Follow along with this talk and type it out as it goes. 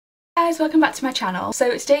guys, welcome back to my channel.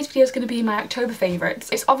 So today's video is going to be my October favourites.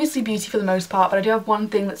 It's obviously beauty for the most part, but I do have one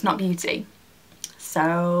thing that's not beauty.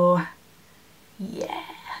 So yeah.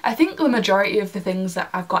 I think the majority of the things that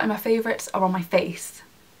I've got in my favourites are on my face.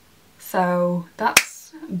 So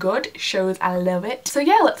that's good, shows I love it. So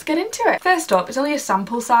yeah, let's get into it. First up, it's only a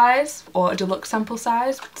sample size, or a deluxe sample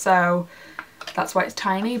size, so that's why it's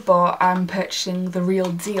tiny, but I'm purchasing the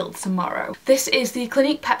real deal tomorrow. This is the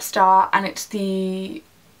Clinique Pep Star, and it's the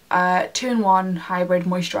 2-in-1 hybrid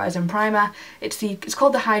moisturiser and primer. It's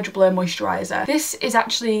called the Hydroblur moisturiser. This is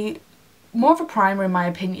actually more of a primer in my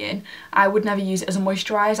opinion. I would never use it as a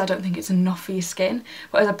moisturiser. I don't think it's enough for your skin,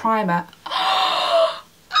 but as a primer,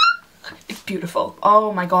 it's beautiful.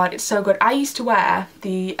 Oh my god, it's so good. I used to wear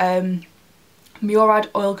the Murad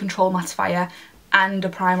Oil Control Mattifier and a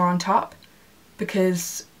primer on top,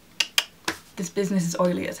 because this business is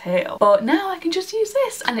oily as hell. But now I can just use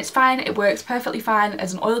this and it's fine. It works perfectly fine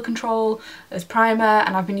as an oil control, as primer,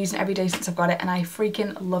 and I've been using it every day since I've got it and I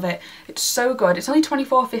freaking love it. It's so good. It's only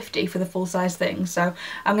 $24.50 for the full size thing, so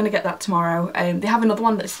I'm gonna get that tomorrow. They have another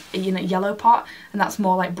one that's in a yellow pot and that's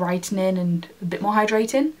more like brightening and a bit more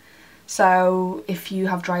hydrating. So if you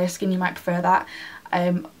have drier skin you might prefer that,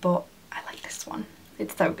 but I like this one.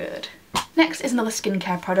 It's so good. Next is another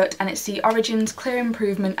skincare product, and it's the Origins Clear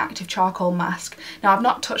Improvement Active Charcoal Mask. Now I've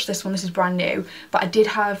not touched this one, this is brand new, but I did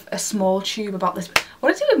have a small tube about this.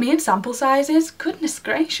 What is it with me and sample sizes? Goodness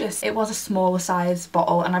gracious. It was a smaller size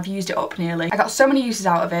bottle and I've used it up nearly. I got so many uses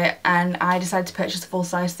out of it and I decided to purchase a full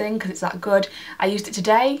size thing because it's that good. I used it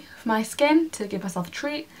today for my skin to give myself a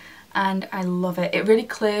treat, and I love it. It really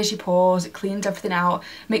clears your pores, it cleans everything out,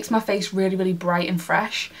 makes my face really bright and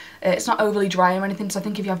fresh. It's not overly dry or anything, so I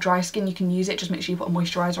think if you have dry skin you can use it, just make sure you put a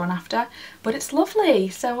moisturiser on after. But it's lovely,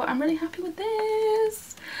 so I'm really happy with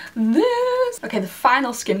this. Okay, the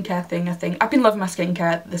final skincare thing I think. I've been loving my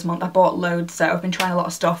skincare this month. I bought loads, so I've been trying a lot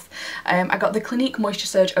of stuff. I got the Clinique Moisture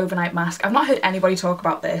Surge Overnight Mask. I've not heard anybody talk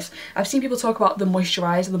about this. I've seen people talk about the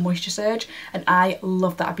moisturiser, the Moisture Surge, and I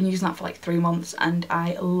love that. I've been using that for like 3 months and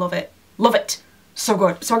I love it. Love it! So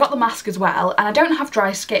good. So I got the mask as well, and I don't have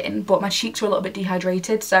dry skin, but my cheeks are a little bit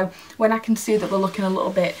dehydrated, so when I can see that they're looking a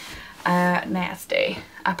little bit nasty,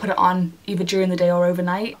 I put it on either during the day or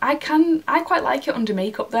overnight. I quite like it under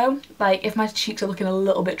makeup though. Like if my cheeks are looking a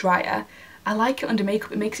little bit drier, I like it under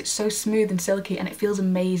makeup. It makes it so smooth and silky and it feels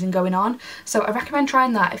amazing going on. So I recommend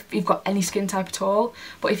trying that if you've got any skin type at all,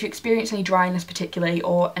 but if you experience any dryness particularly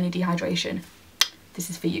or any dehydration, this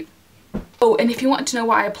is for you. Oh, and if you wanted to know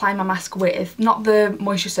what I apply my mask with, not the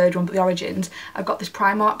Moisture Surge one but the Origins, I've got this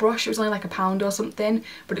Primark brush. It was only like £1 or something,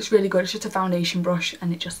 but it's really good. It's just a foundation brush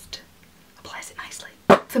and it just applies it nicely.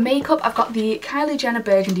 For makeup, I've got the Kylie Jenner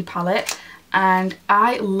Burgundy palette, and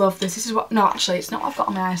I love this. This is what, no actually it's not what I've got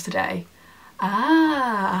on my eyes today.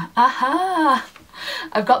 Aha!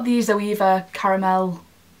 I've got the Zoeva Caramel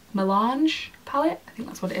Melange palette. I think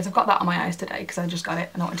that's what it is. I've got that on my eyes today because I just got it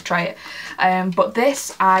and I wanted to try it. But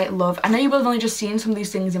this I love. I know you will have only just seen some of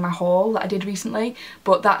these things in my haul that I did recently,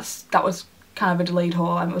 but that was kind of a delayed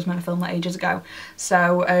haul. I was meant to film that ages ago.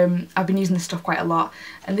 So I've been using this stuff quite a lot.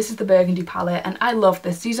 And this is the Burgundy palette and I love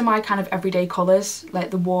this. These are my kind of everyday colours,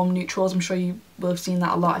 like the warm neutrals. I'm sure you will have seen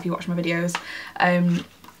that a lot if you watch my videos.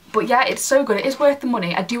 But yeah, it's so good. It is worth the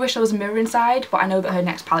money. I do wish there was a mirror inside, but I know that her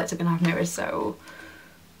next palettes are going to have mirrors, so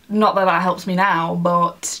not that that helps me now,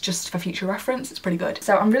 but just for future reference, it's pretty good.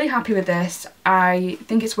 So I'm really happy with this. I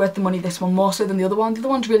think it's worth the money, this one, more so than the other one. The other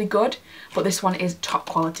one's really good, but this one is top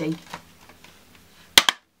quality.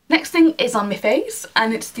 Next thing is on my face,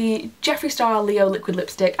 and it's the Jeffree Star Leo Liquid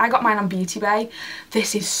Lipstick. I got mine on Beauty Bay.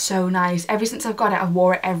 This is so nice. Ever since I've got it, I've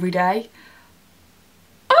wore it every day.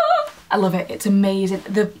 I love it. It's amazing.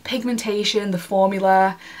 The pigmentation, the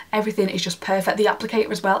formula, everything is just perfect. The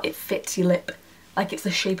applicator as well, it fits your lip. Like it's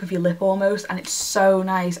the shape of your lip almost, and it's so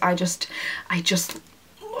nice. I just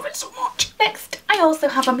love it so much. Next, I also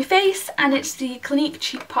have on my face, and it's the Clinique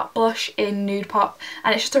Cheek Pop Blush in Nude Pop,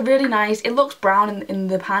 and it's just a really nice, it looks brown in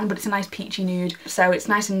the pan, but it's a nice peachy nude, so it's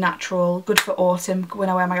nice and natural, good for autumn when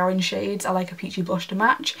I wear my orange shades. I like a peachy blush to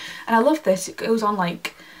match, and I love this. It goes on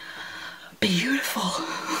like beautiful.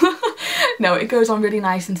 No, it goes on really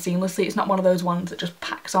nice and seamlessly. It's not one of those ones that just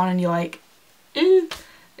packs on and you're like, ew.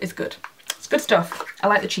 It's good. Good stuff. I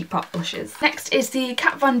like the Cheek Pop blushes. Next is the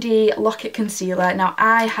Kat Von D Lock-It Concealer. Now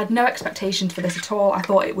I had no expectations for this at all. I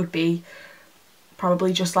thought it would be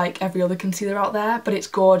probably just like every other concealer out there, but it's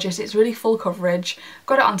gorgeous. It's really full coverage.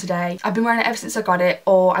 Got it on today. I've been wearing it ever since I got it,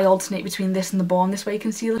 or I alternate between this and the Born This Way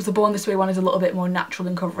concealer. The Born This Way one is a little bit more natural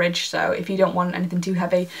in coverage, so if you don't want anything too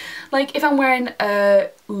heavy, like if I'm wearing a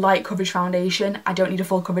light coverage foundation, I don't need a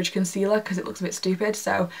full coverage concealer because it looks a bit stupid,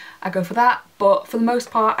 so I go for that. But for the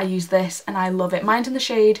most part I use this and I love it. Mine's in the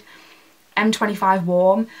shade M25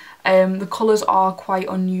 Warm. The colours are quite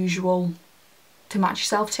unusual to match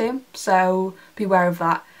yourself to, so beware of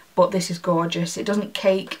that, but this is gorgeous. It doesn't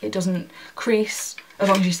cake, it doesn't crease as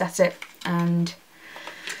long as you set it, and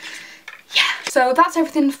yeah. So that's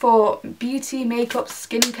everything for beauty, makeup,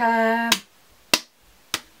 skincare,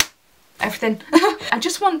 everything. I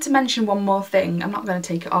just want to mention one more thing. I'm not going to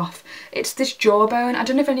take it off. It's this Jawbone. I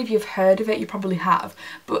don't know if any of you have heard of it, you probably have,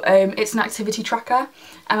 but it's an activity tracker,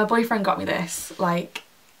 and my boyfriend got me this, like,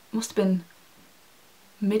 must have been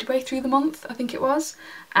midway through the month, I think it was,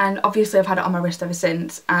 and obviously I've had it on my wrist ever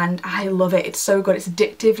since, and I love it. It's so good. It's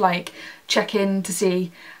addictive. Like, check in to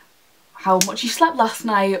see how much you slept last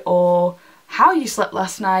night, or how you slept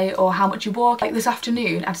last night, or how much you walked. Like this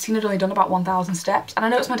afternoon I'd seen I'd only done about 1,000 steps, and I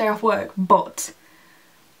know it's my day off work, but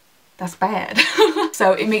that's bad.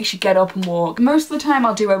 So it makes you get up and walk. Most of the time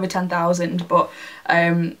I'll do over 10,000, but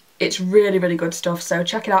it's really, really good stuff, so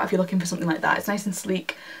check it out if you're looking for something like that. It's nice and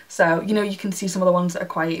sleek, so you know, you can see some of the ones that are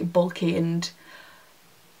quite bulky, and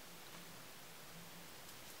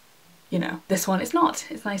you know, this one is not.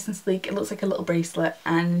 It's nice and sleek. It looks like a little bracelet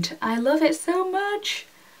and I love it so much.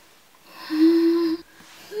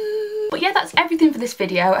 But yeah, that's everything for this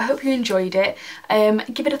video. I hope you enjoyed it.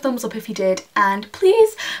 Give it a thumbs up if you did, and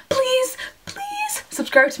please, please, please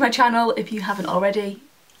subscribe to my channel if you haven't already.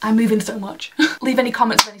 I'm moving so much. Leave any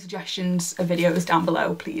comments or any suggestions of videos down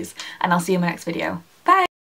below, please, and I'll see you in my next video.